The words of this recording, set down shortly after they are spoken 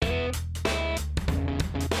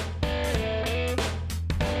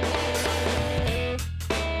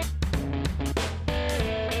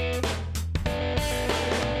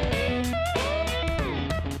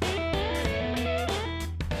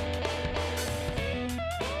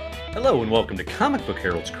Hello and welcome to Comic Book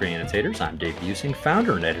Herald's Creannotators. I'm Dave Busing,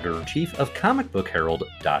 founder and editor-in-chief of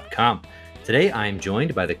comicbookherald.com. Today I am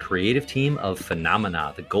joined by the creative team of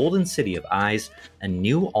Phenomena, The Golden City of Eyes, a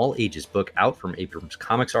new all-ages book out from Abrams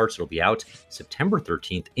Comics Arts. It'll be out September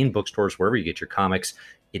 13th in bookstores, wherever you get your comics.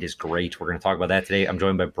 It is great. We're going to talk about that today. I'm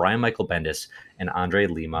joined by Brian Michael Bendis and Andre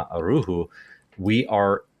Lima Aruju.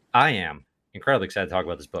 I am incredibly excited to talk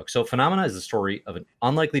about this book. So Phenomena is the story of an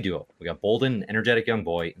unlikely duo. We got Bolden, an energetic young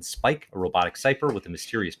boy, and Spike, a robotic cypher with a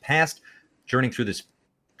mysterious past, journeying through this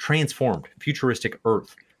transformed, futuristic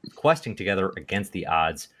Earth, questing together against the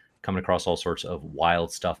odds, coming across all sorts of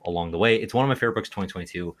wild stuff along the way. It's one of my favorite books,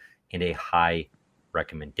 2022, and a high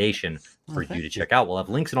recommendation for you to check out. We'll have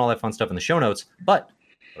links and all that fun stuff in the show notes, but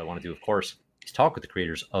what I want to do, of course, is talk with the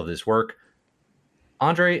creators of this work.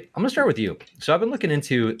 Andre, I'm going to start with you. So I've been looking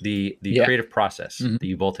into the creative process that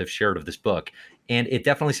you both have shared of this book, and it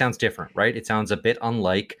definitely sounds different, right? It sounds a bit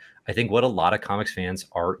unlike, I think, what a lot of comics fans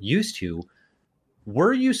are used to.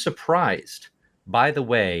 Were you surprised by the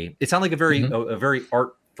way, it sounded like a very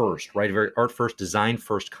art first, right? A very art first, design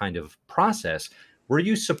first kind of process. Were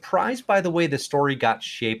you surprised by the way the story got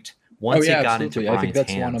shaped once it got into Brian's I think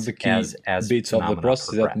that's hands one of the key bits of the process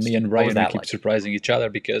progressed? that me and Ryan keep surprising each other,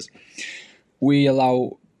 because we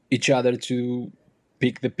allow each other to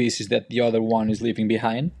pick the pieces that the other one is leaving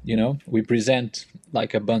behind. You know, we present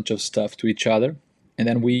like a bunch of stuff to each other, and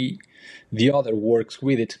then the other works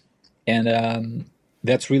with it, and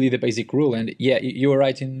that's really the basic rule. And yeah, you were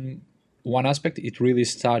right in one aspect. It really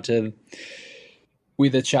started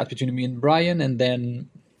with a chat between me and Brian, and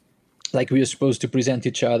then like we were supposed to present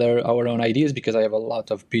each other our own ideas, because I have a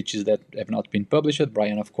lot of pitches that have not been published.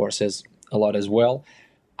 Brian, of course, has a lot as well.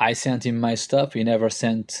 I sent him my stuff. He never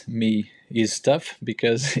sent me his stuff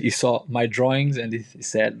because he saw my drawings and he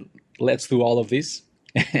said, let's do all of this.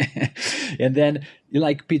 And then he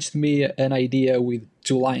like pitched me an idea with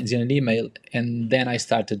 2 lines in an email, and then I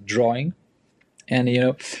started drawing. And, you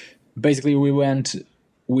know, basically we went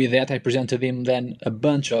with that. I presented him then a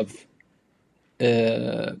bunch of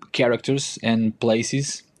characters and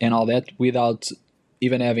places and all that without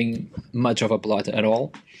even having much of a plot at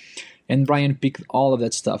all. And Brian picked all of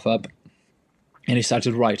that stuff up and he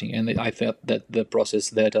started writing. And I thought that the process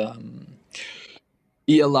that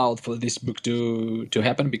he allowed for this book to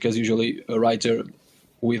happen, because usually a writer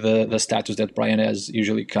with the status that Brian has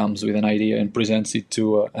usually comes with an idea and presents it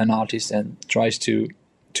to an artist and tries to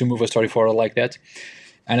move a story forward like that.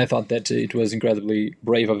 And I thought that it was incredibly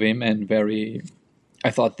brave of him and very... I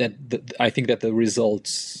thought that I think that the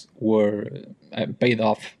results were paid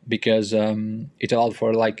off, because it allowed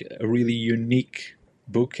for like a really unique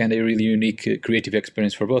book and a really unique creative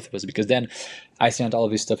experience for both of us. Because then I sent all of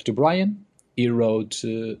this stuff to Brian. He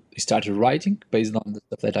started writing based on the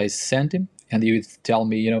stuff that I sent him, and he would tell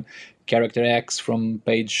me, you know, character X from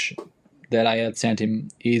page that I had sent him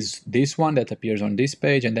is this one that appears on this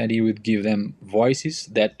page, and then he would give them voices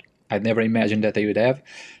that I'd never imagined that they would have.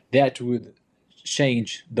 That would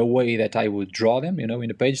change the way that I would draw them, you know, in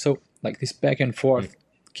the page. So like this back and forth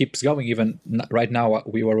keeps going. Even right now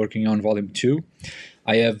we were working on volume 2.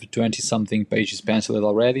 I have 20 something pages penciled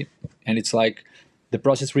already, and it's like the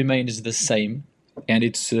process remains the same, and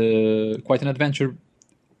it's quite an adventure.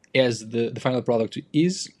 As the final product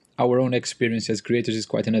is, our own experience as creators is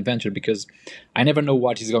quite an adventure, because I never know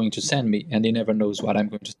what he's going to send me, and he never knows what I'm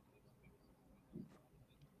going to.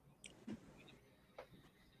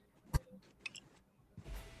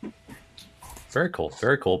 Very cool.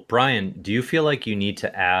 Very cool. Brian, do you feel like you need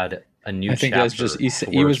to add a new chapter? I think that's just...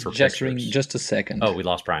 He was gesturing just a second. Oh, we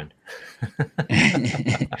lost Brian.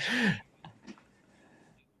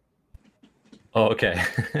 Oh, okay.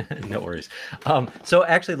 No worries. So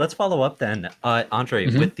actually, let's follow up then, Andre,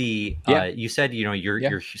 with the... you said, you know,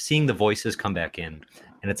 you're seeing the voices come back in,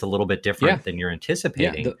 and it's a little bit different than you're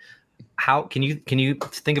anticipating. How can you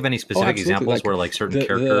think of any specific examples like, where like certain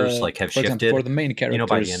characters like have shifted? Example, for the main characters, you know,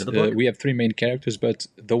 by the end of the book, we have 3 main characters, but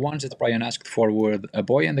the ones that Brian asked for were a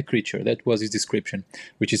boy and a creature. That was his description,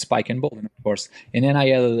 which is Spike and Bolden, of course. And then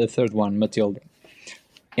I added a third one, Matilda.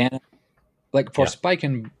 And like for Spike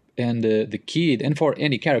and the kid, and for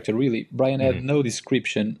any character really, Brian had no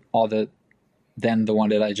description other than the one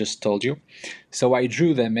that I just told you. So I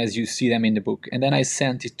drew them as you see them in the book, and then I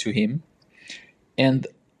sent it to him. And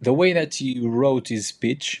the way that he wrote his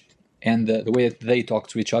speech and the way that they talk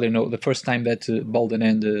to each other, you know, the first time that Bolden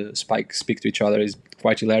and Spike speak to each other is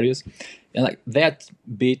quite hilarious. And like that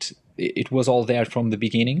bit, it was all there from the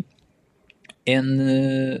beginning.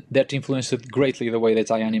 And that influenced greatly the way that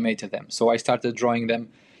I animated them. So I started drawing them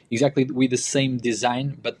exactly with the same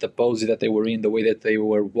design, but the pose that they were in, the way that they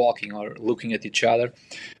were walking or looking at each other,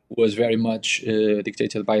 was very much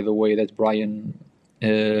dictated by the way that Brian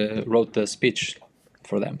wrote the speech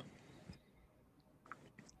for them.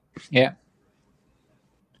 Yeah.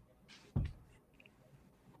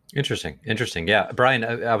 Interesting. Yeah, Brian,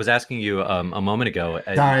 I was asking you a moment ago.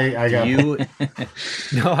 Sorry, I got you.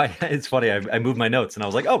 No, it's funny. I moved my notes and I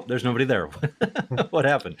was like, "Oh, there's nobody there." What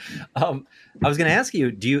happened? I was going to ask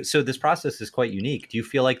you. So this process is quite unique. Do you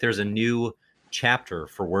feel like there's a new chapter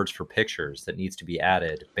for Words for Pictures that needs to be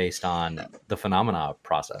added based on the phenomena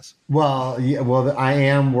process? Well, I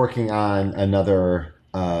am working on another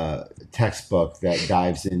textbook that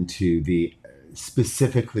dives into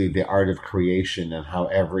specifically the art of creation and how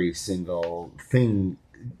every single thing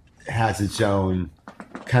has its own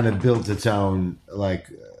kind of builds its own like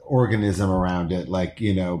organism around it, like,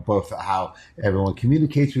 you know, both how everyone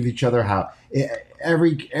communicates with each other, how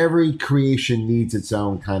every creation needs its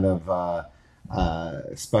own kind of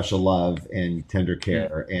special love and tender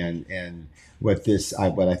care. And what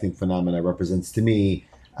I think phenomena represents to me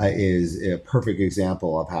is a perfect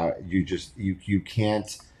example of how you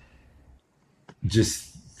can't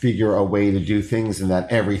just figure a way to do things and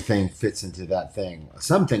that everything fits into that thing.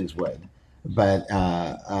 Some things would, but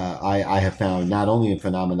I have found not only in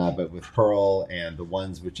phenomena, but with Pearl and the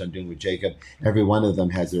ones which I'm doing with Jacob, every one of them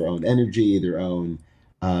has their own energy, their own,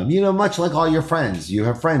 much like all your friends. You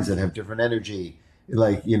have friends that have different energy.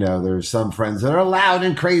 Like, there's some friends that are loud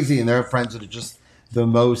and crazy, and there are friends that are just the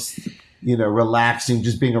most, relaxing.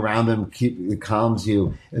 Just being around them calms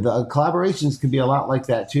you. The collaborations can be a lot like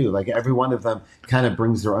that too. Like every one of them kind of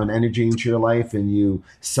brings their own energy into your life, and you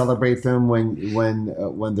celebrate them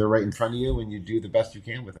when they're right in front of you, and you do the best you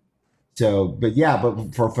can with them. So, but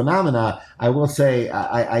for phenomena, I will say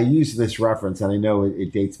I use this reference, and I know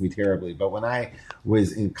it dates me terribly, but when I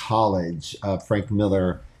was in college, Frank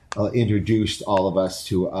Miller introduced all of us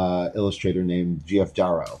to an illustrator named G.F.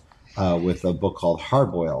 Darrow with a book called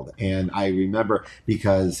Hardboiled. And I remember,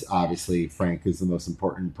 because obviously Frank is the most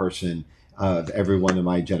important person of everyone in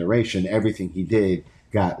my generation, everything he did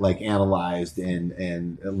got like analyzed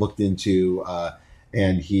and looked into,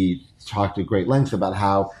 and he talked at great length about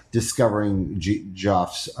how discovering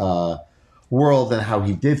Geoff's world and how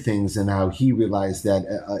he did things, and how he realized that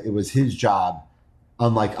it was his job,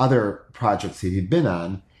 unlike other projects that he'd been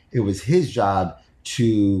on, it was his job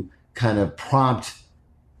to kind of prompt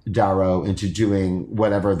Darrow into doing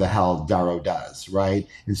whatever the hell Darrow does, right?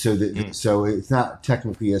 And so so it's not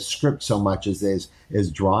technically a script so much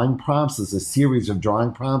as drawing prompts. There's a series of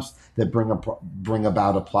drawing prompts that bring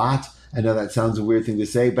about a plot. I know that sounds a weird thing to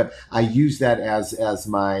say, but I use that as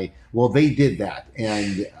my, well, they did that.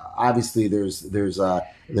 And obviously there's a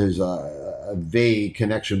vague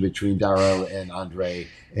connection between Darrow and Andre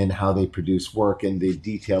and how they produce work and the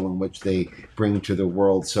detail in which they bring to the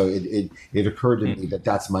world. So it occurred to me that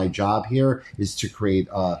that's my job here, is to create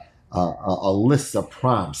a list of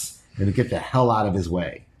prompts and get the hell out of his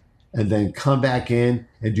way, and then come back in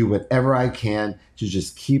and do whatever I can to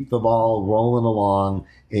just keep the ball rolling along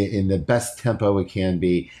in the best tempo it can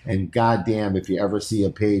be. And goddamn, if you ever see a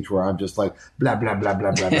page where I'm just like blah blah blah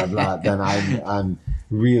blah blah blah blah, then I'm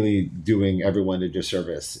really doing everyone a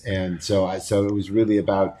disservice. And so it was really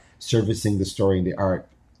about servicing the story and the art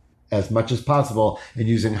as much as possible, and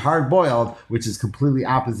using Hard Boiled, which is completely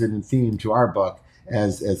opposite in theme to our book,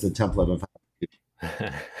 as a template of.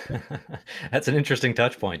 That's an interesting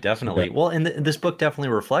touch point, definitely. Okay. Well, and this book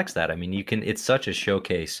definitely reflects that. I mean, it's such a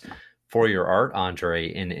showcase for your art,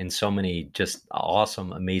 Andre, in so many just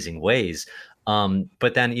awesome, amazing ways.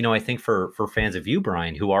 But then, I think for fans of you,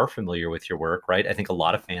 Brian, who are familiar with your work, right? I think a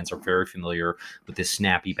lot of fans are very familiar with this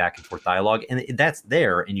snappy back and forth dialogue, and that's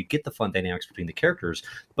there, and you get the fun dynamics between the characters,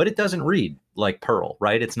 but it doesn't read like Pearl,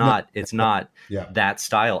 right? It's not that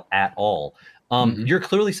style at all. You're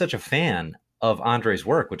clearly such a fan of Andre's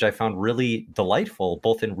work, which I found really delightful,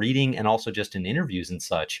 both in reading and also just in interviews and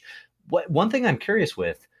such. One thing I'm curious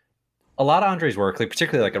with, a lot of Andre's work, like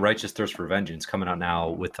particularly like A Righteous Thirst for Vengeance, coming out now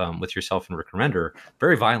with yourself and Rick Remender,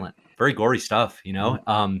 very violent, very gory stuff,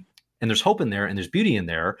 and there's hope in there and there's beauty in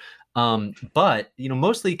there. But,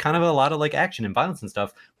 mostly kind of a lot of like action and violence and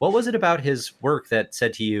stuff. What was it about his work that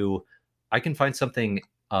said to you, I can find something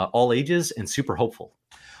all ages and super hopeful?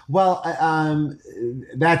 Well,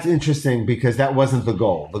 that's interesting, because that wasn't the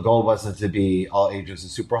goal. The goal wasn't to be all ages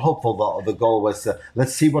and super hopeful. The goal was to,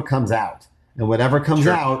 let's see what comes out. And whatever comes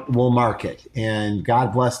out, we'll market. And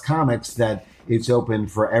God bless comics that it's open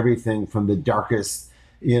for everything from the darkest,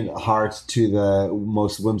 heart to the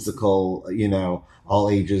most whimsical, all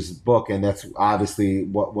ages book, and that's obviously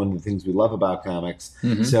one of the things we love about comics.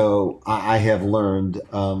 Mm-hmm. So I have learned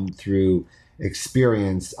through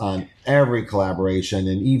experience on every collaboration,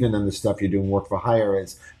 and even on the stuff you're doing work for hire,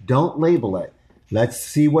 is don't label it. Let's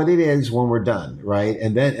see what it is when we're done, right?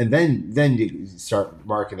 And then you start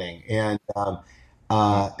marketing, and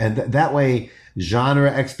that way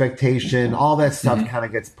genre expectation, all that stuff kind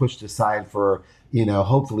of gets pushed aside for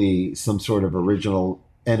hopefully some sort of original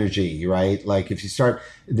energy, right? Like if you start,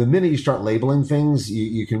 the minute you start labeling things,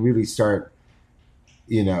 you can really start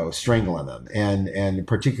strangling them, and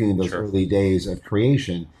particularly in those early days of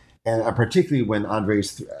creation, and particularly when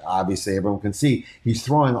Andre's, obviously everyone can see he's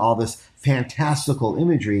throwing all this fantastical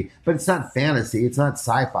imagery, but it's not fantasy, it's not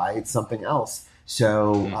sci-fi, it's something else.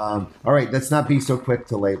 So all right, let's not be so quick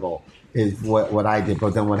to label, is what I did.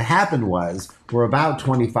 But then what happened was, we're about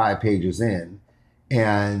 25 pages in,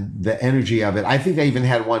 and the energy of it, I think I even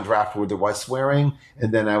had one draft where there was swearing,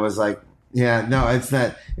 and then I was like, yeah, no, it's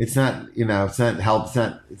not, it's not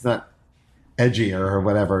edgier or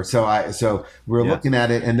whatever. So we're looking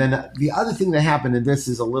at it. And then the other thing that happened, and this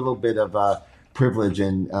is a little bit of a privilege,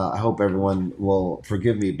 and I hope everyone will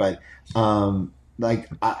forgive me, but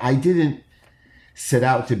I didn't set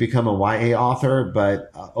out to become a YA author,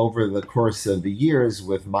 but over the course of the years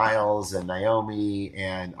with Miles and Naomi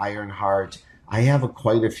and Ironheart, I have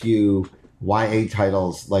quite a few YA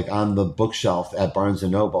titles like on the bookshelf at Barnes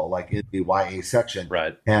and Noble, like in the YA section.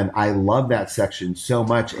 Right. And I love that section so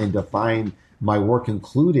much, and to find my work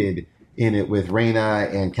included in it with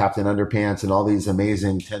Raina and Captain Underpants and all these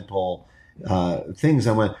amazing tentpole things.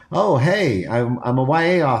 I went, oh, hey, I'm a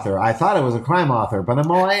YA author. I thought I was a crime author, but I'm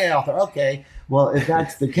a YA author. Okay. Well, if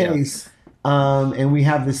that's the case, and we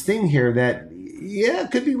have this thing here that,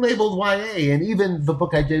 could be labeled YA. And even the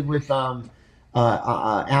book I did with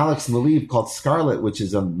Alex Maleev called Scarlet, which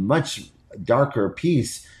is a much darker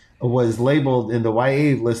piece, was labeled in the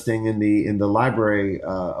YA listing in the library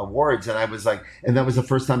awards, and I was like, and that was the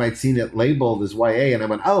first time I'd seen it labeled as YA, and I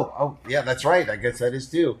went, oh yeah, that's right, I guess that is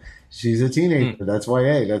too. She's a teenager, that's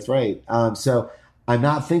YA, that's right. So I'm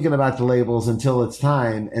not thinking about the labels until it's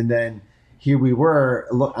time, and then here we were,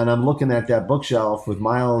 and I'm looking at that bookshelf with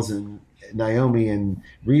Miles and Naomi and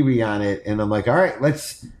Riri on it, and I'm like, all right,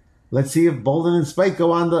 let's see if Bolden and Spike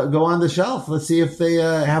go on the shelf. Let's see if they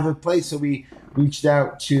have a place. So we reached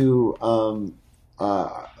out to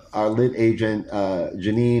our lit agent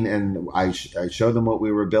Janine, and I showed them what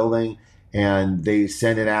we were building, and they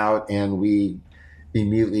sent it out, and we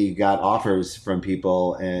immediately got offers from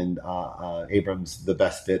people. And Abrams, the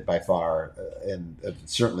best fit by far, and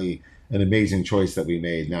certainly an amazing choice that we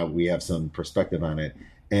made. Now we have some perspective on it.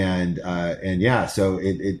 And yeah, so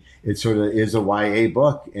it sort of is a YA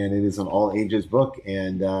book, and it is an all ages book.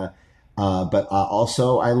 And but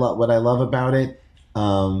also I love about it.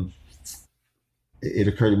 It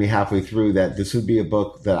occurred to me halfway through that this would be a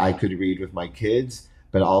book that I could read with my kids,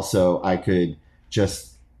 but also I could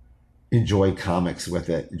just enjoy comics with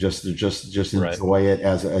it. Just enjoy it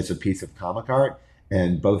as a piece of comic art,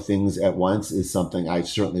 and both things at once is something I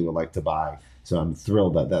certainly would like to buy. So I'm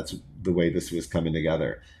thrilled that that's the way this was coming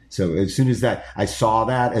together. So as soon as that, I saw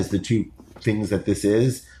that as the two things that this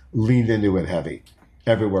is, leaned into it heavy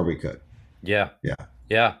everywhere we could. Yeah.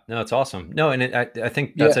 No, it's awesome. No, and I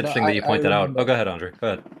think that's interesting that you point that out. Oh, go ahead, Andre. Go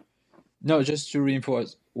ahead. No, just to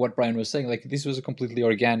reinforce what Brian was saying, like this was a completely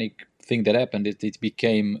organic thing that happened. It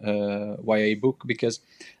became a YA book, because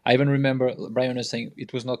I even remember Brian was saying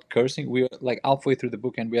it was not cursing. We were like halfway through the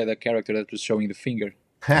book, and we had a character that was showing the finger.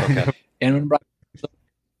 Okay. And when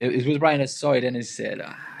it was Brian that saw it, and he said,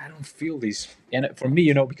 I don't feel this. And for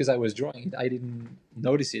me, because I was drawing it, I didn't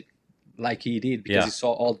notice it like he did, because he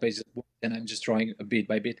saw all the pages, and I'm just drawing a bit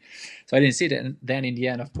by bit. So I didn't see it. And then in the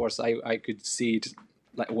end, of course, I could see it.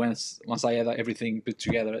 Like once I had everything put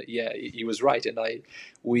together, he was right, and I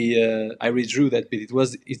redrew that bit.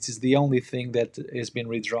 It is the only thing that has been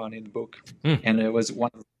redrawn in the book, and it was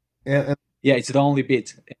one. It's the only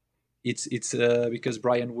bit. It's because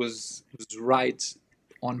Brian was right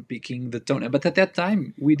on picking the tone, but at that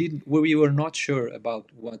time we were not sure about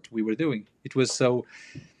what we were doing. It was so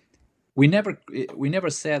we never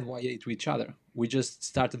said YA to each other. We just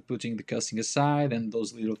started putting the cussing aside and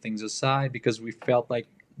those little things aside, because we felt like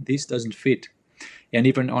this doesn't fit. And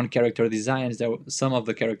even on character designs, there were some of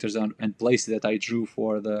the characters and places that I drew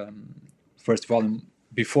for the first volume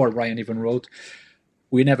before Brian even wrote,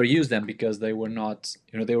 we never used them because they were not,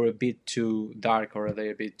 they were a bit too dark, or they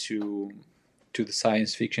were a bit too to the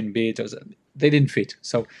science fiction bit. They didn't fit.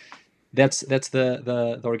 So that's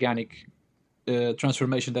the organic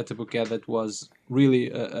transformation that the book had that was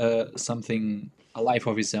really something, a life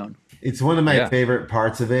of its own. It's one of my Yeah. favorite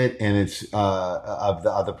parts of it, and it's of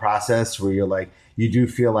the process where you're like, you do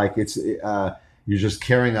feel like it's you're just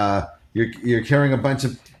carrying you're carrying a bunch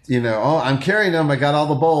of, oh, I'm carrying them, I got all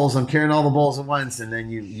the bowls, I'm carrying all the bowls at once, and then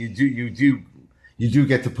you do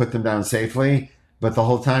get to put them down safely, but the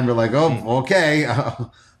whole time you're like, oh, okay,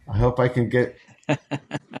 I hope I can get to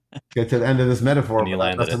the end of this metaphor And you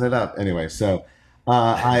without landed messing it up anyway. So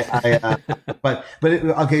okay,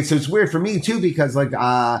 so it's weird for me too, because like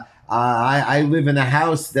I live in a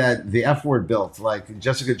house that the F word built, like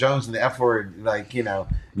Jessica Jones and the F word, like,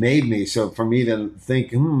 made me. So for me to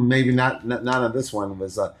think, maybe not on this one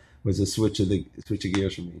was a switch of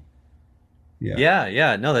gears for me.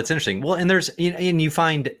 Yeah. No, that's interesting. Well, and and you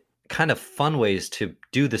find kind of fun ways to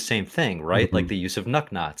do the same thing, right? Mm-hmm. Like the use of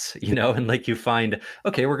knucknuts, and like you find,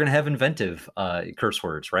 okay, we're going to have inventive curse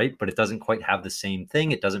words, right? But it doesn't quite have the same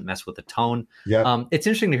thing. It doesn't mess with the tone. Yeah. It's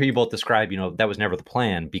interesting to hear you both describe, that was never the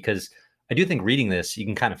plan, because I do think reading this, you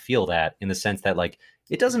can kind of feel that, in the sense that, like,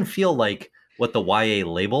 it doesn't feel like what the YA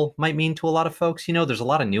label might mean to a lot of folks. There's a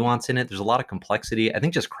lot of nuance in it. There's a lot of complexity. I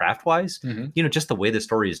think just craft wise, just the way the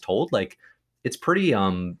story is told, like, it's pretty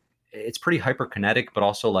hyperkinetic, but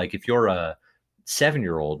also, like, if you're a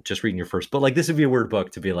 7-year-old just reading your first book, like, this would be a weird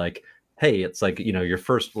book to be like, hey, it's like, your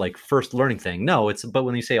first learning thing. No, but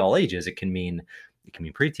when you say all ages, it can mean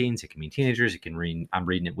preteens, it can mean teenagers, I'm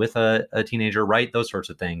reading it with a teenager, right? Those sorts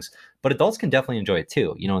of things. But adults can definitely enjoy it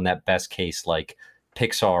too, in that best case, like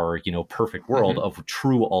Pixar, perfect world of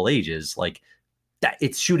true all ages, like that,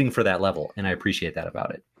 it's shooting for that level. And I appreciate that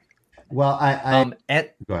about it. Well, go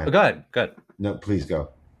ahead. No, please go.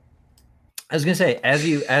 I was going to say, as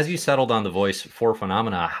you settled on the voice for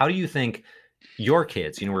Phenomena, how do you think your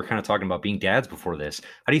kids, we're kind of talking about being dads before this,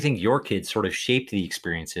 how do you think your kids sort of shaped the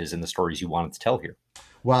experiences and the stories you wanted to tell here?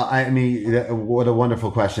 Well, I mean, what a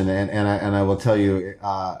wonderful question. And I will tell you,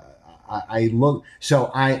 I'm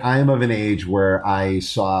of an age where I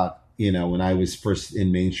saw, when I was first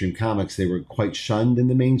in mainstream comics, they were quite shunned in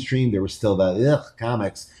the mainstream. There was still that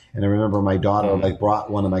comics. And I remember my daughter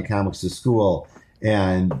brought one of my comics to school,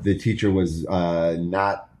 and the teacher was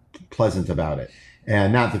not pleasant about it.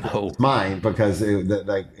 And not that it's mine, because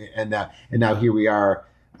now here we are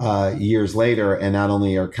years later, and not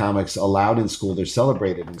only are comics allowed in school, they're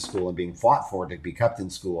celebrated in school and being fought for to be kept in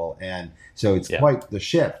school. And so it's quite the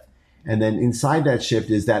shift. And then inside that shift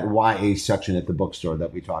is that YA section at the bookstore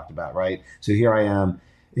that we talked about, right? So here I am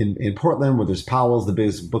in Portland, where there's Powell's, the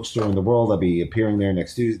biggest bookstore in the world. I'll be appearing there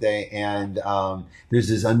next Tuesday. And there's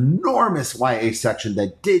this enormous YA section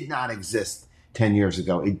that did not exist 10 years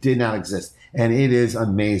ago. It did not exist. And it is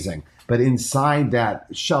amazing. But inside that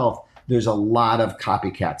shelf, there's a lot of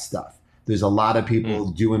copycat stuff. There's a lot of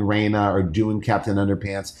people doing Raina or doing Captain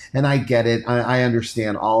Underpants. And I get it. I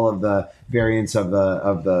understand all of the variants of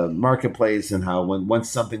the marketplace, and how once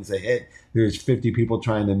something's a hit, there's 50 people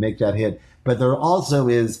trying to make that hit. But there also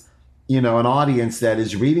is, an audience that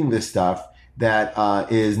is reading this stuff that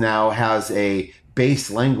has a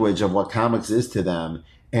base language of what comics is to them.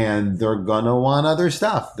 And they're going to want other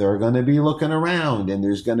stuff. They're going to be looking around, and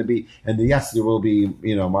there will be,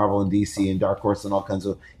 Marvel and DC and Dark Horse and all kinds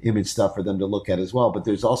of Image stuff for them to look at as well. But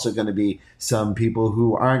there's also going to be some people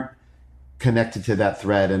who aren't connected to that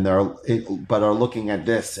thread but are looking at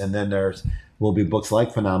this. And then will be books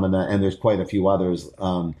like Phenomena, and there's quite a few others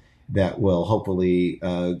that will hopefully,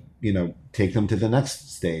 take them to the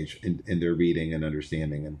next stage in their reading and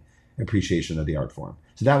understanding and appreciation of the art form.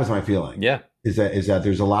 So that was my feeling. Yeah. Is that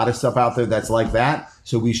there's a lot of stuff out there that's like that.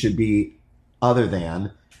 So we should be other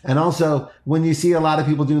than. And also, when you see a lot of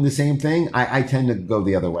people doing the same thing, I tend to go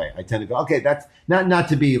the other way. I tend to go, okay, that's not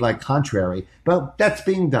to be like contrary, but that's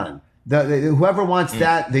being done. Whoever wants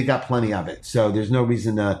that, they got plenty of it. So there's no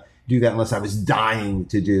reason to do that unless I was dying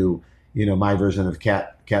to do, my version of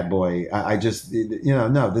Catboy. I just,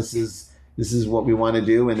 no, this is what we want to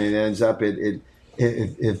do, and it ends up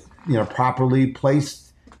if properly placed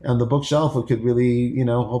on the bookshelf, it could really,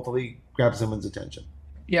 hopefully grab someone's attention.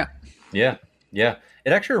 Yeah. It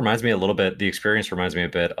actually reminds me a little bit. The experience reminds me a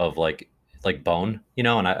bit of like Bone,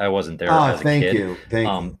 and I wasn't there as a thank kid. you. Thank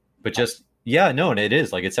you. But just and it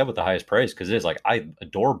is like it's said with the highest praise, because it is like, I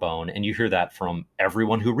adore Bone, and you hear that from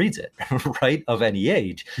everyone who reads it, right? Of any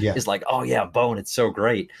age, is like, oh yeah, Bone, it's so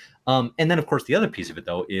great. And then of course the other piece of it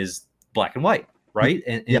though is Black and White, right?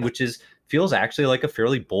 And which feels actually like a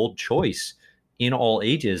fairly bold choice in all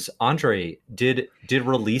ages. Andre, did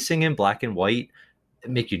releasing in Black and White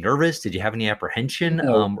make you nervous? Did you have any apprehension?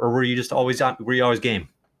 No. Or were you just always game?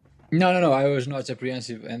 No. I was not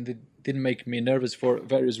apprehensive, and didn't make me nervous for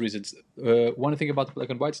various reasons. One thing about black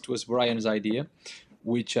and white, it was Brian's idea,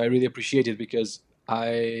 which I really appreciated because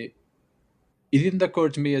it didn't occur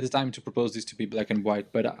to me at the time to propose this to be black and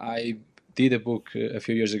white, but I did a book a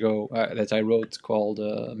few years ago that I wrote called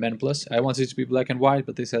Man Plus. I wanted it to be black and white,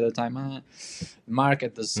 but they said at the time, Mark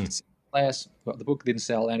at the class, well, the book didn't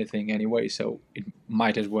sell anything anyway, so it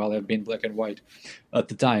might as well have been black and white at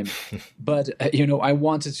the time. But I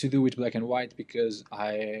wanted to do it black and white because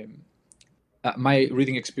my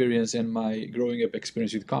reading experience and my growing up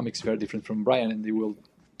experience with comics is very different from Brian, and they will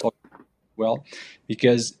talk well,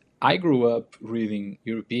 because I grew up reading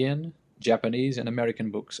European, Japanese, and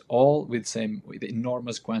American books, all with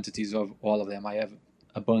enormous quantities of all of them. I have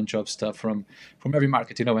a bunch of stuff from every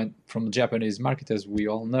market, and from the Japanese market, as we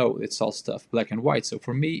all know, it's all stuff black and white. So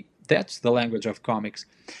for me, that's the language of comics,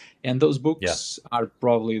 and those books are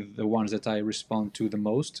probably the ones that I respond to the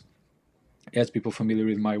most, as people familiar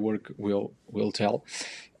with my work will tell.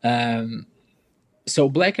 So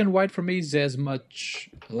black and white for me is as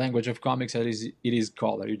much language of comics as it is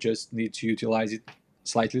color. You just need to utilize it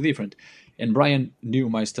slightly different. And Brian knew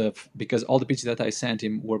my stuff because all the pitches that I sent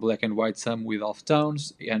him were black and white, some with off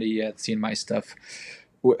tones, and he had seen my stuff.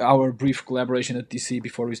 Our brief collaboration at DC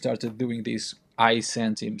before we started doing this, I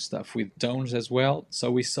sent him stuff with tones as well. So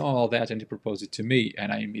we saw all that and he proposed it to me,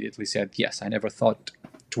 and I immediately said yes. I never thought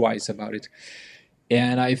twice about it.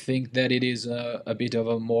 And I think that it is a bit of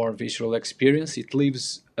a more visual experience. It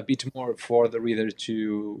leaves a bit more for the reader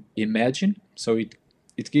to imagine. So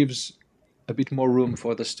it gives a bit more room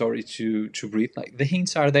for the story to breathe. Like the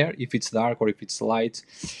hints are there, if it's dark or if it's light,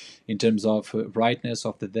 in terms of brightness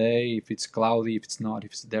of the day, if it's cloudy, if it's not,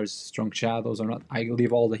 if there's strong shadows or not. I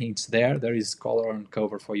leave all the hints there. There is color on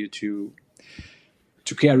cover for you to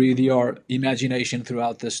carry your imagination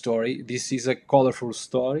throughout the story. This is a colorful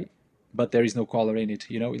story, but there is no color in it.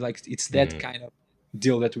 It's that kind of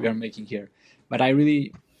deal that we are making here. But I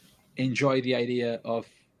really enjoy the idea of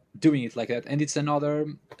doing it like that, and it's another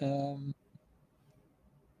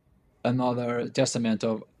testament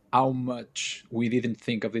of how much we didn't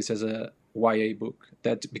think of this as a YA book.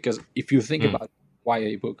 Because if you think about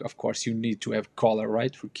YA book, of course you need to have color,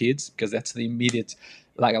 right, for kids, because that's the immediate,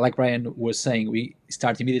 like Brian was saying, we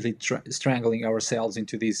start immediately strangling ourselves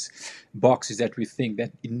into these boxes that we think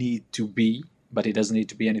that it need to be, but it doesn't need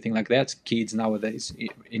to be anything like that. Kids nowadays,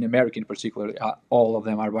 in America in particular, all of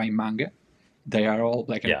them are buying manga. They are all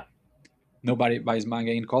black and white. Nobody buys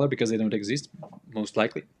manga in color because they don't exist, most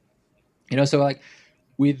likely. So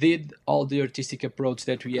we did all the artistic approach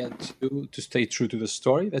that we had to stay true to the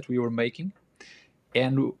story that we were making.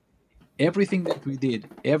 And everything that we did,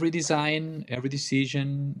 every design, every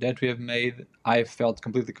decision that we have made, I felt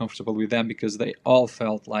completely comfortable with them because they all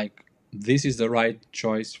felt like this is the right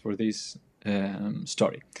choice for this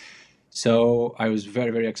story. So I was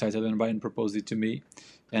very, very excited when Brian proposed it to me,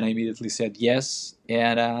 and I immediately said yes.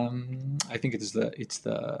 And I think it's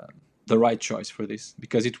the right choice for this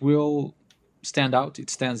because it will stand out. It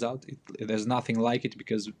stands out. There's nothing like it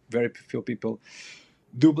because very few people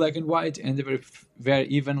do black and white, and very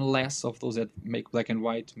even less of those that make black and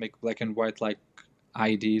white like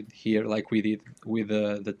I did here, like we did with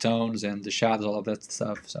the tones and the shadows, all of that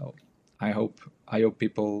stuff. So I hope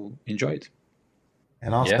people enjoy it.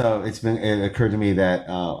 And also, it occurred to me that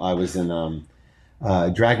I was in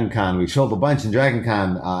Dragon Con. We showed a bunch in Dragon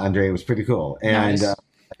Con, Andre. It was pretty cool. And nice.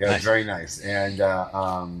 It was very nice. And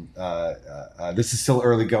this is still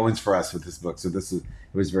early goings for us with this book. So it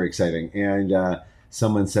was very exciting. And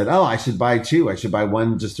someone said, "Oh, I should buy two. I should buy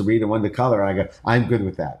one just to read and one to color." And I go, "I'm good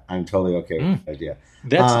with that. I'm totally okay with that idea."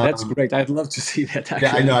 That's great. I'd love to see that. Actually.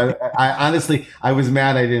 Yeah, I know. I honestly, I was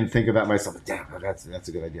mad I didn't think of that myself. Damn, that's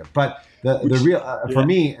a good idea. But for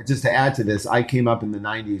me, just to add to this, I came up in the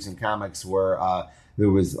 '90s in comics where there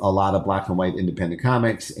was a lot of black and white independent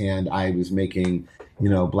comics, and I was making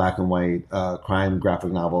black and white crime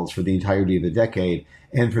graphic novels for the entirety of the decade.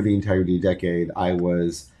 And for the entirety of the decade, I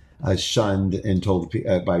was shunned and told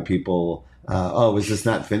by people, "Oh, is this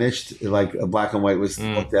not finished?" Like black and white was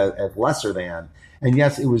looked at as lesser than. And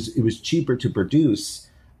yes, it was cheaper to produce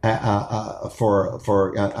for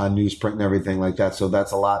newsprint and everything like that. So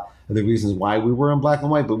that's a lot of the reasons why we were in black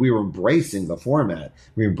and white. But we were embracing the format.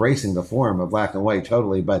 We were embracing the form of black and white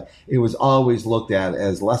totally. But it was always looked at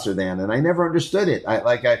as lesser than, and I never understood it.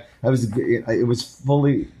 It was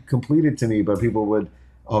fully completed to me, but people would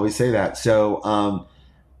always say that. So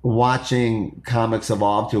watching comics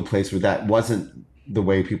evolve to a place where that wasn't the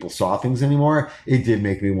way people saw things anymore, it did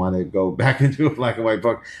make me want to go back into a black and white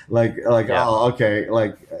book. Oh, okay.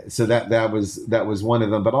 So that was one of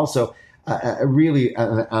them, but also really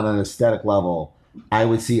on an aesthetic level, I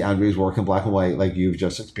would see Andre's work in black and white, like you've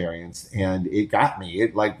just experienced, and it got me.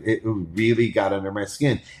 It really got under my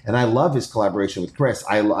skin, and I love his collaboration with Chris.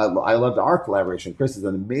 I loved our collaboration. Chris is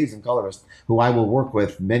an amazing colorist who I will work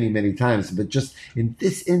with many times, but just in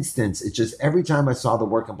this instance, it just every time I saw the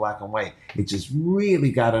work in black and white, it just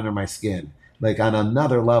really got under my skin, like on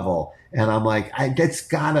another level. And I'm like, that's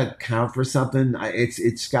gotta count for something.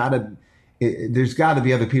 It's gotta. There's got to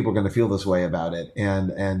be other people going to feel this way about it,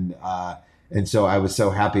 and so I was so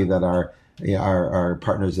happy that our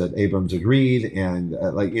partners at Abrams agreed, and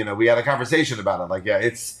we had a conversation about it. Like, yeah,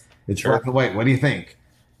 it's Sure. black and white. What do you think?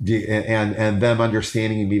 And them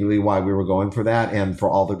understanding immediately why we were going for that, and for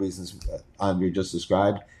all the reasons Andre just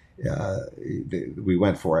described, we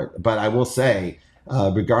went for it. But I will say,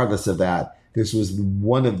 regardless of that, this was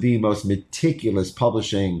one of the most meticulous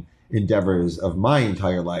publishing endeavors of my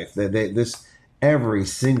entire life. This every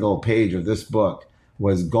single page of this book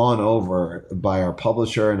was gone over by our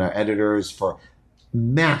publisher and our editors for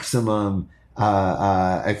maximum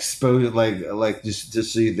exposure, like just to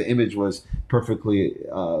see the image was perfectly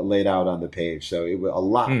laid out on the page. So it was a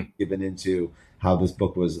lot given into how this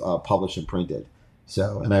book was published and printed.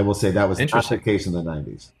 So, and I will say that was not the case in the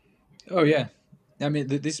 90s. Oh yeah, I mean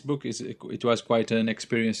this book it was quite an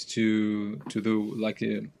experience to do. Like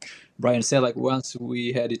Brian said, like once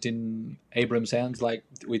we had it in Abrams' hands, like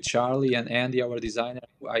with Charlie and Andy, our designer,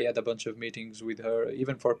 I had a bunch of meetings with her,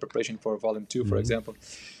 even for preparation for Volume 2, for example.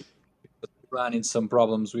 Ran into some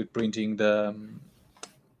problems with printing the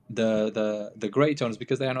gray tones,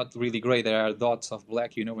 because they are not really gray; they are dots of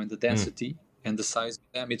black, and the density and the size of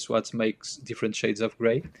them, it's what makes different shades of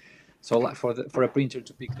gray. So for a printer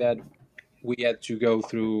to pick that, we had to go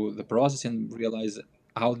through the process and realize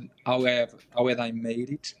how had I made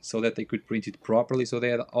it so that they could print it properly. So they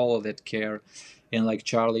had all of that care, and like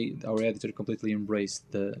Charlie, our editor, completely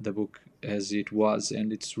embraced the book as it was,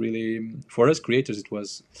 and it's really, for us creators, it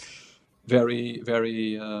was very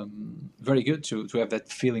very good to have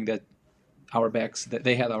that feeling that that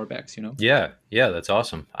they had our backs. Yeah, that's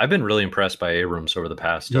awesome. I've been really impressed by Abrams over the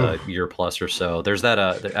past year plus or so. There's that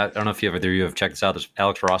I don't know if either you have checked this out. There's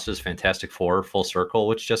Alex Ross's Fantastic Four Full Circle,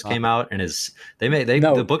 which just came out, and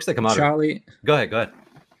the books that come out. Charlie, go ahead.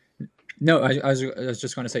 No, I was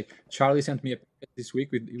just going to say, Charlie sent me a packet this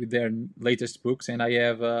week with their latest books, and I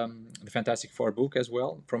have the Fantastic Four book as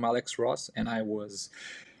well from Alex Ross, and I was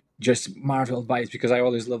just marveled by it, because I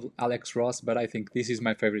always love Alex Ross, but I think this is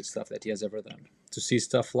my favorite stuff that he has ever done. To see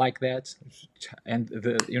stuff like that, and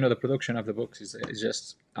the production of the books is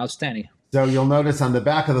just outstanding. So you'll notice on the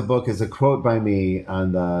back of the book is a quote by me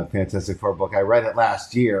on the Fantastic Four book. I read it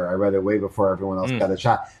last year. I read it way before everyone else got a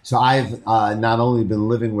shot. So I've not only been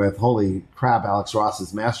living with, holy crap, Alex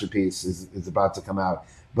Ross's masterpiece is about to come out,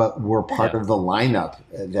 but we're part of the lineup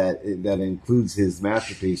that includes his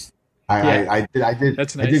masterpiece. I did.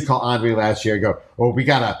 That's nice. I did call Andre last year. Go, we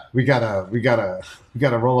gotta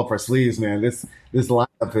roll up our sleeves, man. This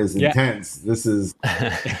lineup is intense. This is,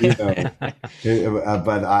 but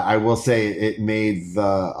I will say it made the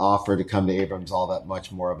offer to come to Abrams all that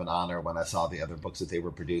much more of an honor when I saw the other books that they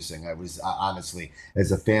were producing. I was honestly,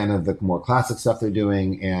 as a fan of the more classic stuff they're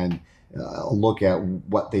doing and look at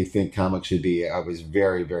what they think comics should be, I was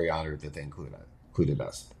very, very honored that they included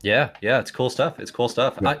us. Yeah, it's cool stuff.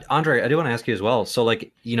 Yeah. Andre, I do want to ask you as well. So,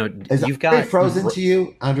 you've got frozen to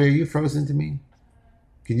you, Andre. Are you frozen to me?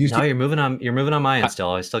 Can you? No, you're moving on my end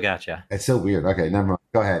still. I still got you. It's so weird. Okay, never mind.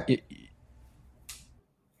 Go ahead.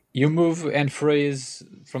 You move and freeze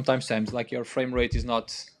from time to time. Like your frame rate is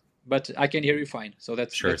not, but I can hear you fine. So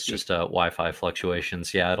that's sure. That's it's just Wi-Fi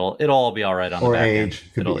fluctuations. Yeah, it'll all be all right on the back end.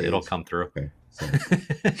 It'll come through. Okay. So.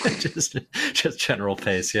 just general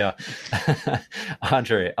pace, yeah.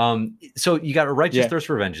 Andre, so you got Righteous Thirst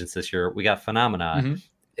for Vengeance this year. We got Phenomena.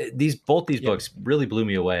 Both these books really blew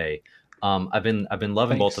me away. I've been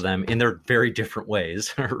loving both of them in their very different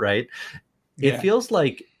ways, right? It feels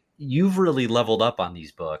like you've really leveled up on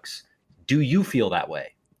these books. Do you feel that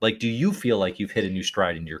way? Like, do you feel like you've hit a new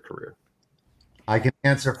stride in your career? I can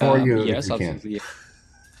answer for you. Yes, absolutely.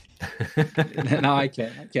 No, I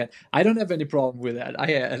can. I don't have any problem with that.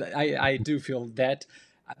 I do feel that,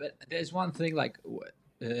 but there's one thing, like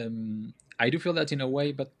I do feel that in a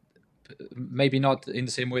way, but maybe not in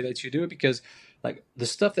the same way that you do, because like the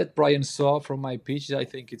stuff that Brian saw from my pitch, I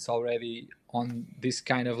think it's already on this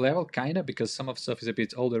kind of level, because some of the stuff is a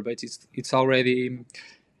bit older, but it's already.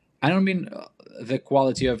 I don't mean the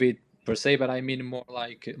quality of it per se, but I mean more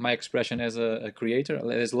like my expression as a creator.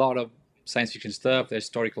 There's a lot of science fiction stuff, there's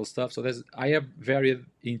historical stuff. So I have varied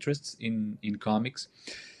interests in comics,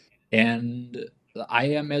 and I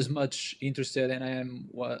am as much interested, and I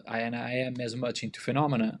am as much into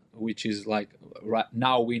Phenomena, which is like right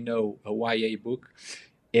now we know a YA book,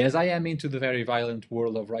 as I am into the very violent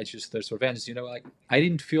world of Righteous Thirst for Vengeance. Like I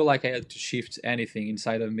didn't feel like I had to shift anything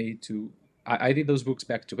inside of me to. I did those books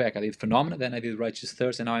back to back. I did Phenomena, then I did Righteous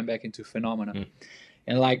Thirst, and now I'm back into Phenomena,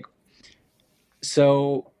 and like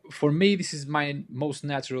so for me, this is my most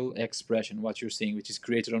natural expression. What you're seeing, which is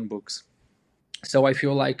created on books. So I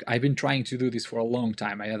feel like I've been trying to do this for a long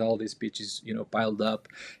time. I had all these pitches, piled up,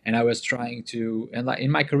 and I was trying to. And like in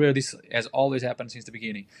my career, this has always happened since the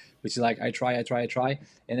beginning, which is like I try,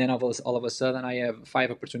 and then all of a sudden I have 5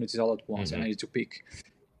 opportunities all at once, and I need to pick.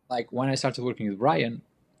 Like when I started working with Brian,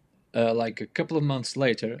 like a couple of months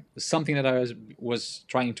later, something that I was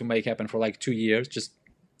trying to make happen for like 2 years just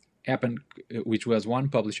happened, which was one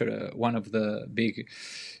publisher, one of the big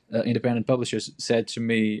independent publishers said to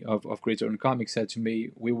me of Creator and Comics said to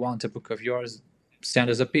me, we want a book of yours,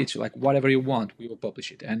 send us a pitch, like whatever you want, we will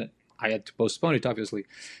publish it. And I had to postpone it, obviously,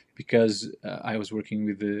 because I was working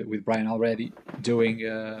with Brian already, doing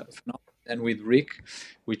and with Rick,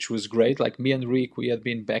 which was great. Like me and Rick, we had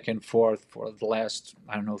been back and forth for the last,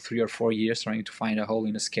 I don't know, 3 or 4 years trying to find a hole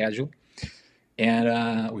in a schedule.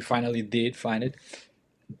 And we finally did find it.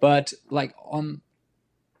 But like on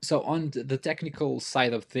the technical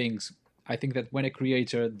side of things, I think that when a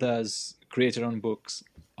creator does creator own books,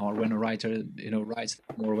 or when a writer writes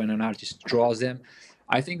them, or when an artist draws them,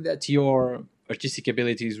 I think that your artistic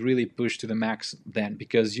ability is really pushed to the max then,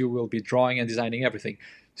 because you will be drawing and designing everything.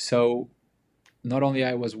 So not only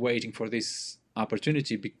I was waiting for this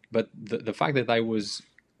opportunity, but the fact that I was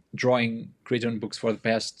drawing creator own books for the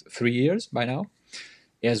past 3 years by now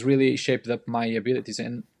has really shaped up my abilities.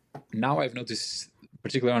 And now I've noticed,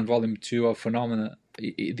 particularly on volume 2 of Phenomena,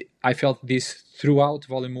 I felt this throughout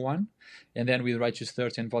volume 1, and then with Righteous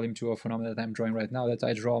Thirst and volume 2 of Phenomena that I'm drawing right now, that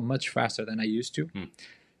I draw much faster than I used to. And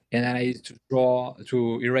then I used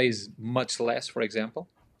to erase much less, for example.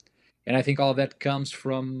 And I think all of that comes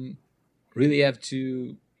from really have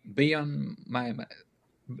to be on my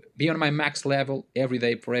max level every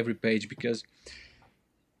day for every page, because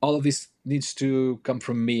all of this needs to come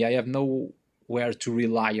from me. I have nowhere to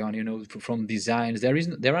rely on, from designs.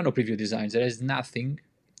 There are no preview designs. There is nothing.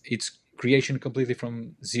 It's creation completely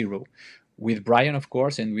from zero. With Brian, of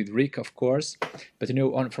course, and with Rick, of course. But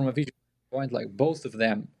from a visual point, like both of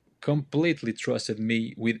them completely trusted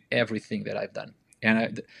me with everything that I've done.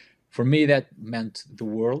 And for me, that meant the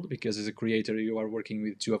world, because as a creator, you are working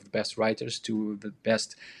with 2 of the best writers, 2 of the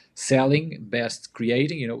best selling, best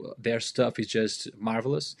creating. Their stuff is just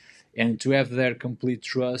marvelous. And to have their complete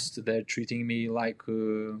trust, they're treating me like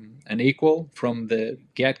an equal from the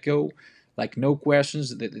get-go, like no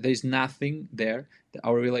questions. There's nothing there.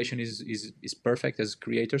 Our relation is perfect as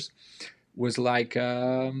creators. Was like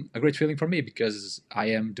a great feeling for me, because I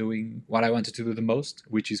am doing what I wanted to do the most,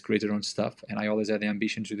 which is create your own stuff, and I always had the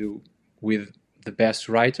ambition to do with the best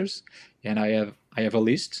writers. And I have a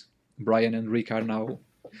list. Brian and Rick are now,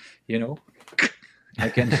 I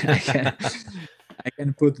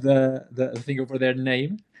can put the thing over their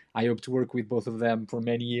name. I hope to work with both of them for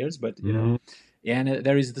many years, but and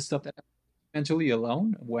there is the stuff that I'm eventually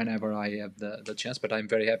alone whenever I have the chance. But I'm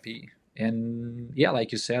very happy. And yeah,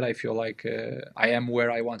 like you said, I feel like I am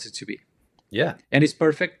where I wanted to be. Yeah. And it's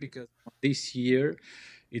perfect, because this year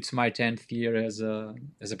it's my 10th year as a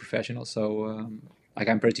professional. So like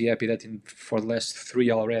I'm pretty happy that for the last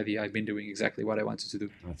 3 already, I've been doing exactly what I wanted to do.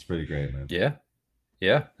 That's pretty great, man.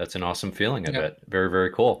 Yeah, that's an awesome feeling. I bet. Very,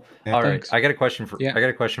 very cool. Yeah, all thanks. right, I got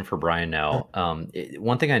a question for Brian now.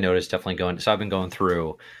 One thing I noticed definitely so I've been going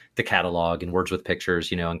through the catalog and Words with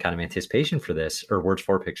Pictures, and kind of anticipation for this, or Words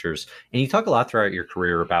for Pictures. And you talk a lot throughout your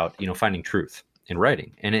career about, finding truth in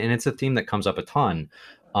writing. And it's a theme that comes up a ton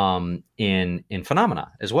in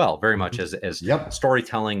Phenomena as well, very much as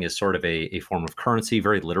storytelling is sort of a form of currency,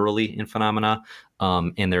 very literally in Phenomena.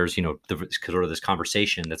 And there's, sort of this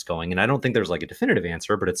conversation that's going, and I don't think there's like a definitive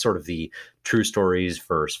answer, but it's sort of the true stories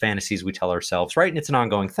versus fantasies we tell ourselves, right? And it's an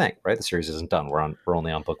ongoing thing, right? The series isn't done. We're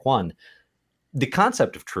only on book 1. The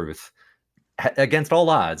concept of truth, against all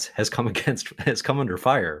odds, has come under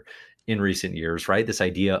fire in recent years, right? This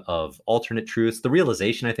idea of alternate truths, the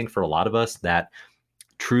realization, I think, for a lot of us that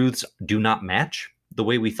truths do not match the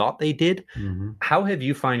way we thought they did. Mm-hmm. How have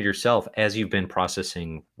you found yourself, as you've been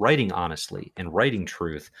processing writing honestly and writing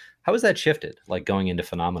truth, how has that shifted, like going into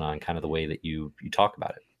Phenomena and kind of the way that you talk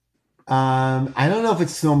about it? I don't know if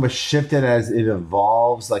it's so much shifted as it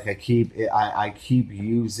evolves. Like I keep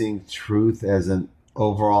using truth as an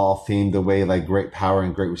overall theme, the way like great power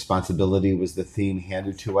and great responsibility was the theme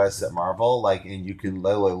handed to us at Marvel, like, and you can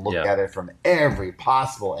literally look at it from every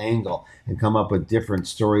possible angle and come up with different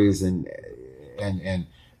stories and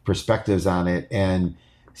perspectives on it. And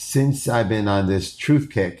since I've been on this truth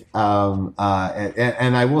kick, and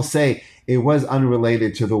I will say it was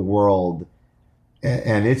unrelated to the world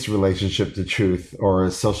and its relationship to truth, or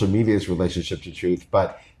social media's relationship to truth,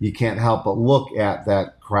 but you can't help but look at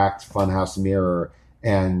that cracked funhouse mirror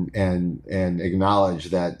and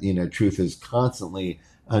acknowledge that, you know, truth is constantly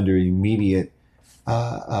under immediate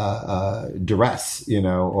duress, you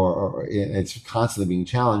know, or it's constantly being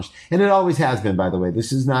challenged, and it always has been. By the way,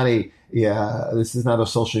 this is not a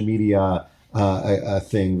social media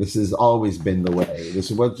thing. This has always been the way.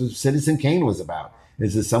 This is what Citizen Kane was about.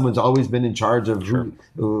 Is that someone's always been in charge of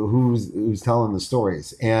who's telling the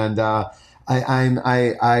stories, and I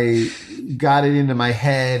got it into my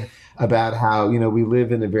head about how, you know, we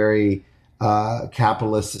live in a very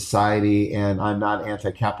capitalist society, and I'm not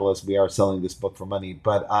anti-capitalist. We are selling this book for money,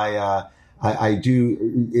 but I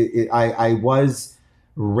was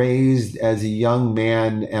raised as a young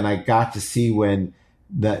man, and I got to see when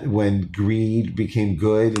greed became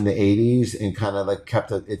good in the 80s and kind of like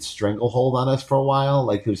kept its stranglehold on us for a while.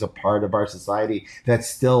 Like there's a part of our society that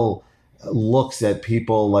still looks at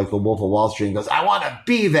people like the Wolf of Wall Street and goes, I want to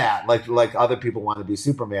be that, like other people want to be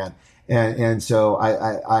Superman. And so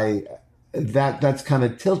that's kind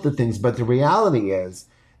of tilted things. But the reality is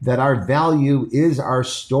that our value is our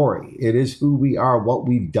story. It is who we are, what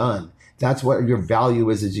we've done. That's what your value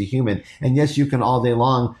is as a human. And yes, you can all day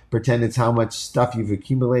long pretend it's how much stuff you've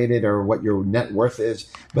accumulated or what your net worth is,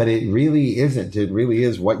 but it really isn't. It really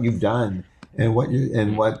is what you've done and what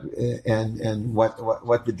the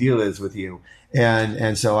deal is with you.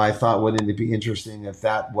 And so I thought, wouldn't it be interesting if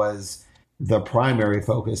that was the primary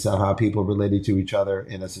focus of how people related to each other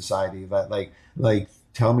in a society? That like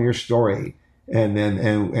tell me your story, and then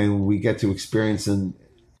and we get to experience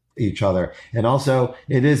each other. And also,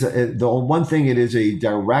 it is the one thing it is a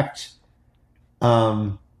direct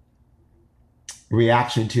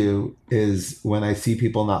reaction to is when I see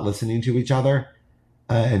people not listening to each other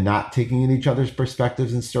and not taking in each other's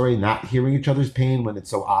perspectives and story, not hearing each other's pain when it's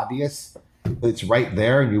so obvious. It's right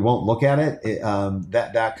there and you won't look at it.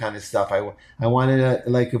 That kind of stuff. I wanted to,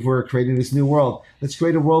 like, if we're creating this new world, let's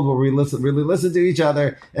create a world where we really listen to each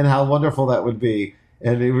other, and how wonderful that would be.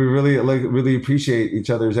 And we really appreciate each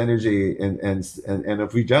other's energy, and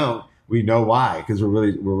if we don't, we know why, because we're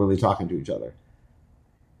really talking to each other.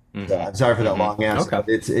 Mm-hmm. So I'm sorry for that long answer.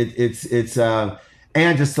 Okay. It's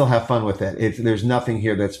and just still have fun with it. There's nothing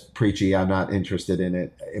here that's preachy. I'm not interested in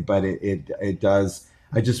it, but it does.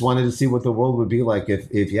 I just wanted to see what the world would be like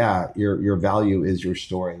if your value is your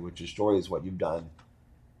story, which your story is what you've done.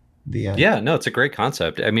 Yeah, no, it's a great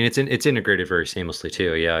concept. I mean, it's integrated very seamlessly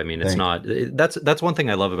too. Yeah, I mean, it's not. That's one thing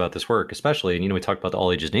I love about this work, especially. And we talked about the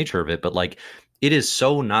all ages nature of it, but like, it is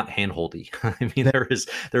so not handholdy. I mean,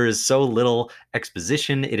 there is so little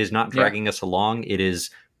exposition. It is not dragging us along. It is,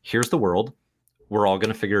 here's the world. We're all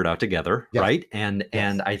going to figure it out together, right? And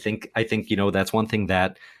I think that's one thing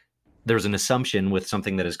that there's an assumption with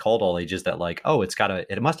something that is called all ages that like, oh,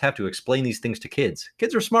 it must have to explain these things to kids.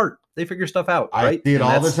 Kids are smart. They figure stuff out. Right? I see it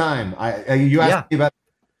all the time. You asked me about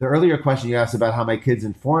the earlier question you asked about how my kids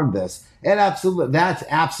informed this. And that's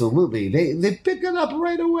absolutely, they pick it up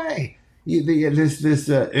right away. This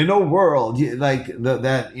in a world like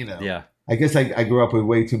that, Yeah. I guess I grew up with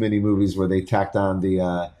way too many movies where they tacked on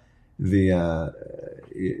the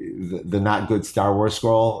not good Star Wars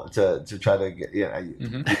scroll to try to get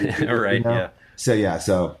right. Yeah.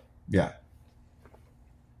 So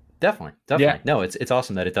definitely. Yeah. No, it's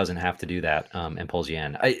awesome that it doesn't have to do that and pulls you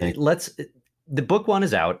in. The book one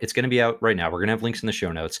is out. It's going to be out right now. We're going to have links in the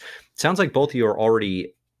show notes. Sounds like both of you are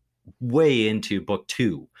already way into book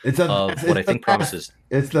two of what I think promises.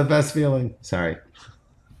 It's the best feeling. Sorry.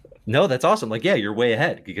 No, that's awesome. Like, yeah, you're way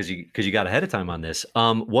ahead because you got ahead of time on this.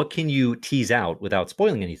 What can you tease out without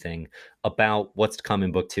spoiling anything about what's to come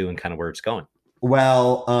in book two and kind of where it's going?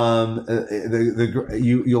 Well,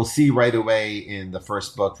 you'll see right away in the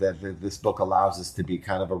first book that this book allows us to be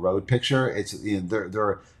kind of a road picture. It's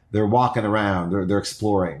they're walking around, they're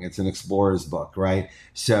exploring. It's an explorer's book, right?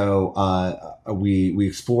 So we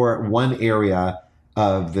explore one area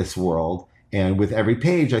of this world. And with every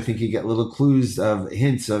page, I think you get little clues of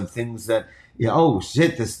hints of things that, oh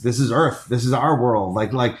shit, this is Earth, this is our world.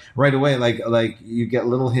 Like right away, like you get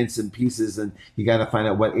little hints and pieces, and you got to find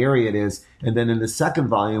out what area it is. And then in the second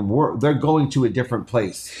volume, they're going to a different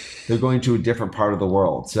place. They're going to a different part of the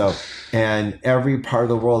world. So, and every part of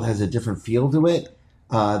the world has a different feel to it.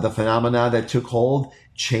 the phenomena that took hold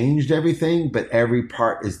changed everything, but every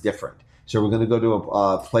part is different. So we're going to go to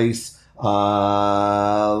a place,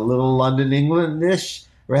 little London, England-ish.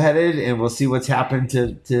 We're headed, and we'll see what's happened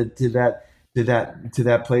to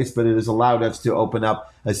that place. But it has allowed us to open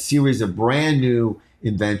up a series of brand new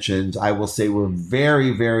inventions. I will say we're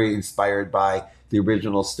very, very inspired by the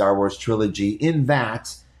original Star Wars trilogy. In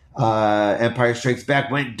that, Empire Strikes Back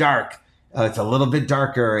went dark. It's a little bit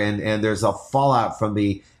darker, and there's a fallout from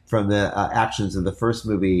the actions of the first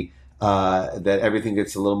movie. That everything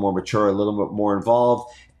gets a little more mature, a little bit more involved,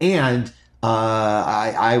 and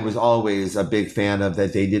I was always a big fan of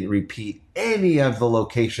that they didn't repeat any of the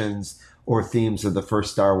locations or themes of the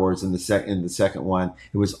first Star Wars in the second one.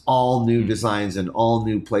 It was all new designs and all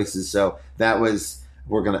new places. So that was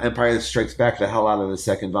Empire Strikes Back the hell out of the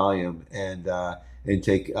second volume and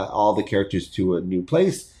take all the characters to a new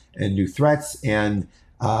place and new threats. And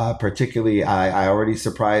particularly, I already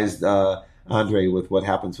surprised Andre with what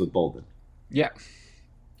happens with Bolden. Yeah.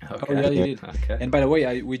 Okay. Oh, yeah, you did. Okay. And by the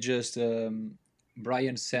way, we just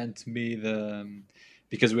Brian sent me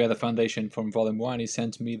because we had a foundation from Volume 1. He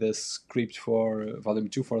sent me the script for Volume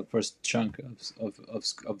 2 for the first chunk of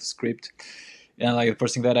the script. And like the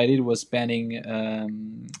first thing that I did was spending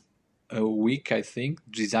a week, I think,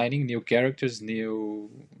 designing new characters, new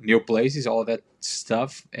places, all that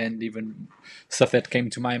stuff, and even stuff that came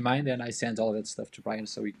to my mind. And I sent all that stuff to Brian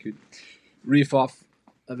so he could riff off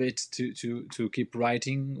of it to keep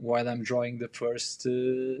writing while I'm drawing the first.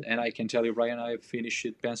 And I can tell you, Brian, I finished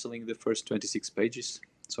penciling the first 26 pages.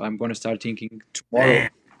 So I'm going to start thinking tomorrow.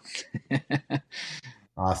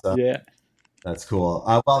 Awesome. Yeah. That's cool.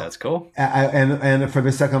 Well, that's cool. And for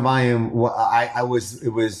the second volume, it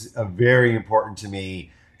was very important to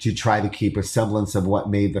me to try to keep a semblance of what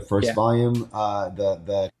made the first volume,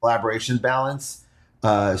 the collaboration balance,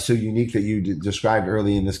 so unique that you described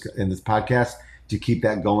early in this podcast, to keep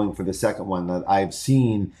that going for the second one. That I've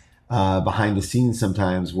seen behind the scenes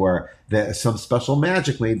sometimes where some special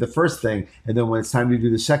magic made the first thing, and then when it's time to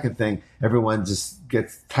do the second thing, everyone just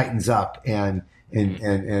tightens up and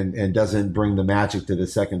doesn't bring the magic to the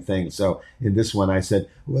second thing. So in this one, I said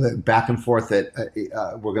back and forth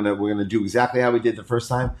that we're gonna do exactly how we did the first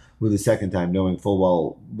time with the second time, knowing full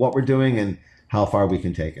well what we're doing and how far we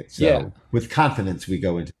can take it. So with confidence, we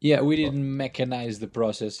go into. Yeah, we didn't mechanize the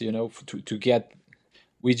process, to get.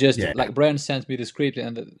 We just like Brian sent me the script,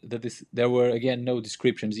 and there were again no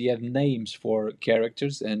descriptions. He had names for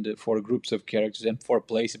characters and for groups of characters and for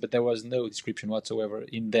places, but there was no description whatsoever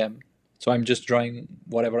in them. So I'm just drawing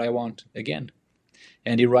whatever I want again,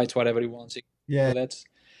 and he writes whatever he wants. Yeah, so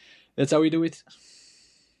that's how we do it.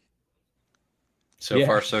 So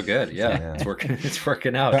far, so good. Yeah, it's working. It's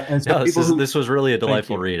working out. And so this was really a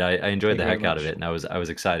delightful read. I enjoyed the heck out of it, and I was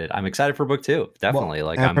excited. I'm excited for book 2. Definitely.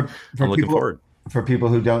 I'm looking forward. For people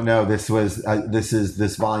who don't know, this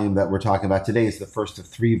volume that we're talking about today is the first of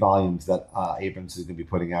 3 volumes that Abrams is going to be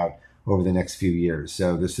putting out over the next few years.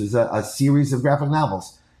 So this is a series of graphic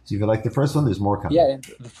novels. So if you like the first one, there's more coming. Yeah,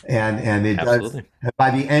 and it absolutely does. By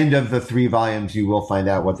the end of the 3 volumes, you will find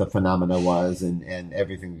out what the phenomena was and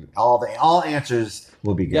everything. All answers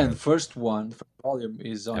will be given. Yeah, the first volume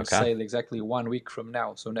is on sale exactly 1 week from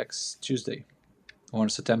now. So next Tuesday, on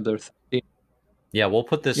September 13th. Yeah, we'll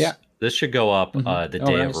put this. Yeah. This should go up the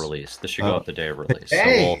day of release. This should go up the day of release.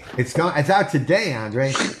 Hey, it's out today,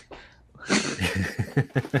 Andre.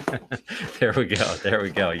 There we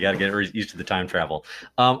go. You got to get used to the time travel.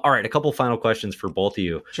 All right, a couple final questions for both of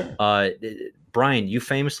you. Sure. Brian, you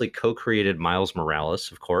famously co-created Miles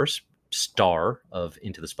Morales, of course, star of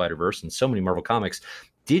Into the Spider-Verse and so many Marvel comics.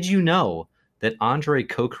 Did you know that Andre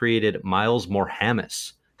co-created Miles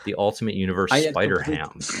Morhamus, the Ultimate Universe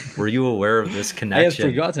Spider-Ham? Were you aware of this connection? I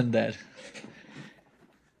had forgotten that.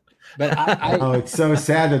 But oh, it's so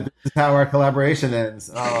sad that this is how our collaboration ends.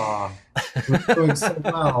 Oh, we're doing so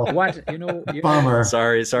well. What bummer.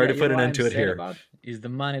 Sorry to put an end to it here. Is the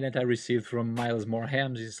money that I received from Miles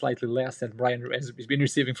Morhamus is slightly less than Brian has been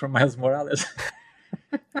receiving from Miles Morales.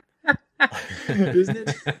 Isn't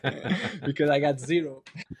it? Because I got 0.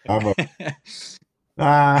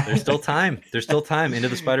 There's still time. Into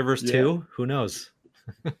the Spider-Verse 2. Who knows?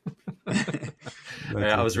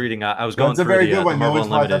 I was reading. I was going. That's a very good one. No one's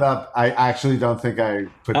brought that up. I actually don't think I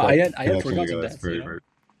put that. I had forgotten that.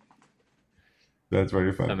 That's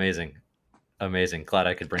very funny. Amazing. Glad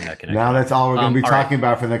I could bring that connection. Now that's all we're going to be talking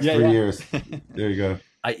about for the next 3 years. There you go.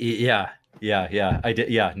 Yeah, I did.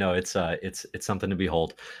 Yeah, no, it's something to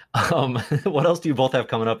behold. What else do you both have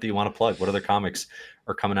coming up that you want to plug? What other comics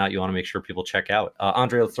are coming out you want to make sure people check out?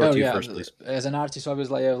 Andre, let's throw it Oh to you yeah, first, please. as an artist,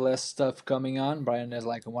 obviously I have less stuff coming on. Brian has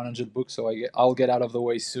like 100 books, so I'll get out of the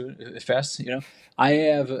way soon, fast. I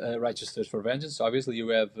have Righteous Thirst for Vengeance. Obviously, you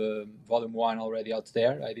have Volume 1 already out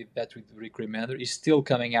there. I did that with Rick Remender. It's still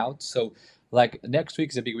coming out, so like next week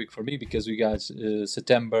is a big week for me because we got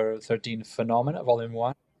September 13 Phenomena Volume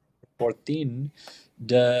 1, 14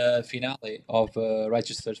 the finale of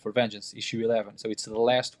Righteous Thirst for Vengeance, issue 11. So it's the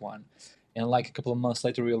last one, and like a couple of months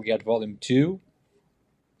later we'll get Volume 2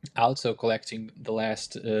 out, so collecting the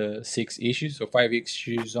last 6 issues, so 5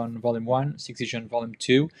 issues on Volume 1, 6 issues on Volume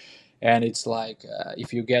 2, and it's like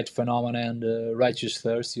if you get Phenomena and Righteous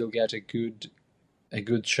Thirst, you'll get a good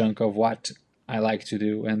chunk of what I like to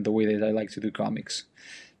do and the way that I like to do comics.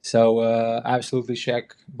 So absolutely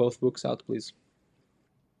check both books out, please.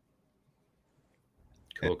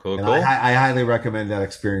 Cool. I highly recommend that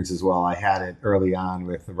experience as well. I had it early on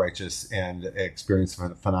with the Righteous and Experience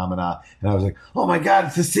Phenomena, and I was like, "Oh my God,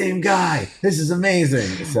 it's the same guy! This is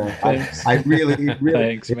amazing!" So I really,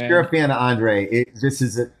 Thanks, if man. you're a fan of Andre, this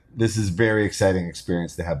is very exciting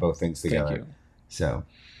experience to have both things together. Thank you. So,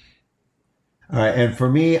 all right, and for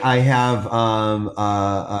me, I have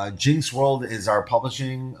Jinx World is our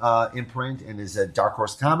publishing imprint and is at Dark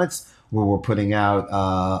Horse Comics, where we're putting out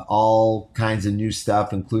all kinds of new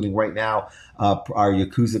stuff, including right now our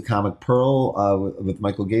Yakuza comic Pearl with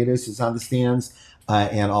Michael Gatiss is on the stands,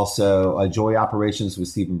 and also Joy Operations with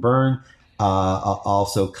Stephen Byrne.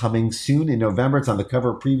 Also coming soon in November, it's on the cover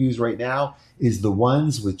of previews right now, is The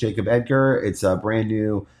Ones with Jacob Edgar. It's a brand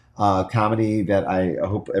new comedy that I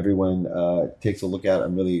hope everyone takes a look at.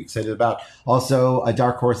 I'm really excited about. Also,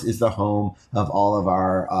 Dark Horse is the home of all of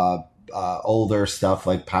our older stuff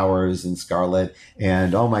like Powers and Scarlet,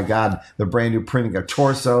 and oh my God, the brand new printing of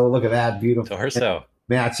Torso. Look at that, beautiful Torso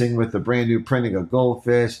matching with the brand new printing of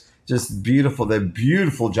Goldfish. Just beautiful. The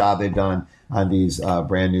beautiful job they've done on these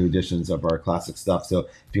brand new editions of our classic stuff. So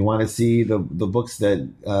if you want to see the books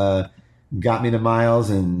that got me to Miles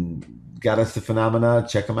and got us to Phenomena,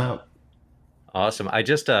 check them out. Awesome. I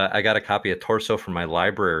just I got a copy of Torso from my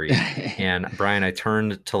library, and Brian, I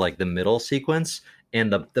turned to like the middle sequence,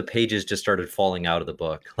 and the pages just started falling out of the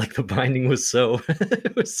book. Like the binding was so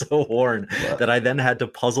it was so worn that I then had to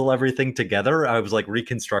puzzle everything together. I was like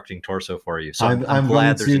reconstructing Torso for you. So I'm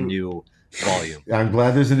glad there's a new volume. I'm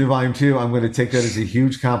glad there's a new volume too. I'm going to take that as a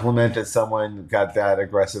huge compliment that someone got that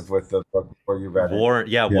aggressive with the book before you read it.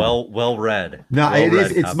 Yeah. Well read. No, well it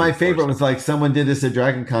read is. It's my favorite. It's like someone did this at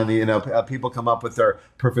Dragon Con. People come up with their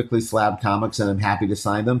perfectly slabbed comics, and I'm happy to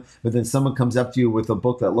sign them. But then someone comes up to you with a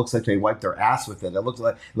book that looks like they wiped their ass with it. It looks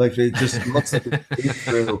like it just looks like it escaped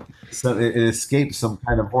through. So it escaped some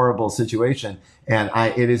kind of horrible situation. And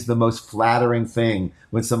it is the most flattering thing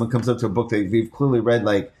when someone comes up to a book that they've clearly read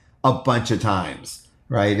like a bunch of times,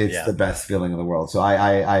 right? It's the best feeling in the world. So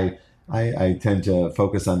I tend to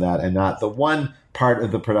focus on that and not the one part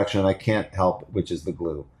of the production I can't help, which is the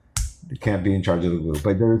glue. You can't be in charge of the glue.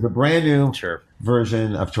 But there's a brand new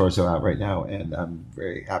version of Torso out right now, and I'm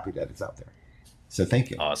very happy that it's out there. So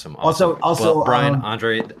thank you. Awesome. Also, well, Brian,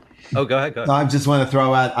 Andre. Oh, go ahead. I just want to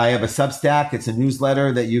throw out, I have a Substack. It's a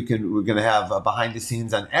newsletter that we're going to have behind the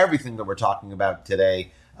scenes on everything that we're talking about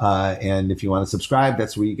today. And if you want to subscribe,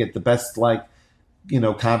 that's where you get the best,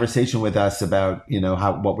 conversation with us about,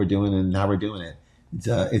 what we're doing and how we're doing it.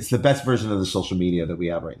 It's the best version of the social media that we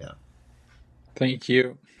have right now. Thank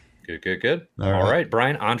you. Good. All right.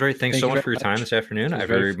 Brian, Andre, thanks so much for your time this afternoon. I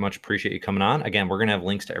very much appreciate you coming on. Again, we're going to have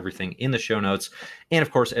links to everything in the show notes. And of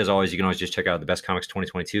course, as always, you can always just check out the Best Comics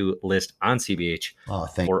 2022 list on CBH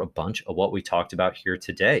for a bunch of what we talked about here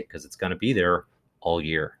today, because it's going to be there all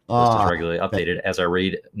year. The list is regularly updated as I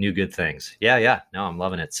read new good things. Yeah. No, I'm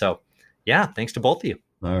loving it. So, yeah, thanks to both of you.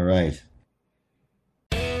 All right.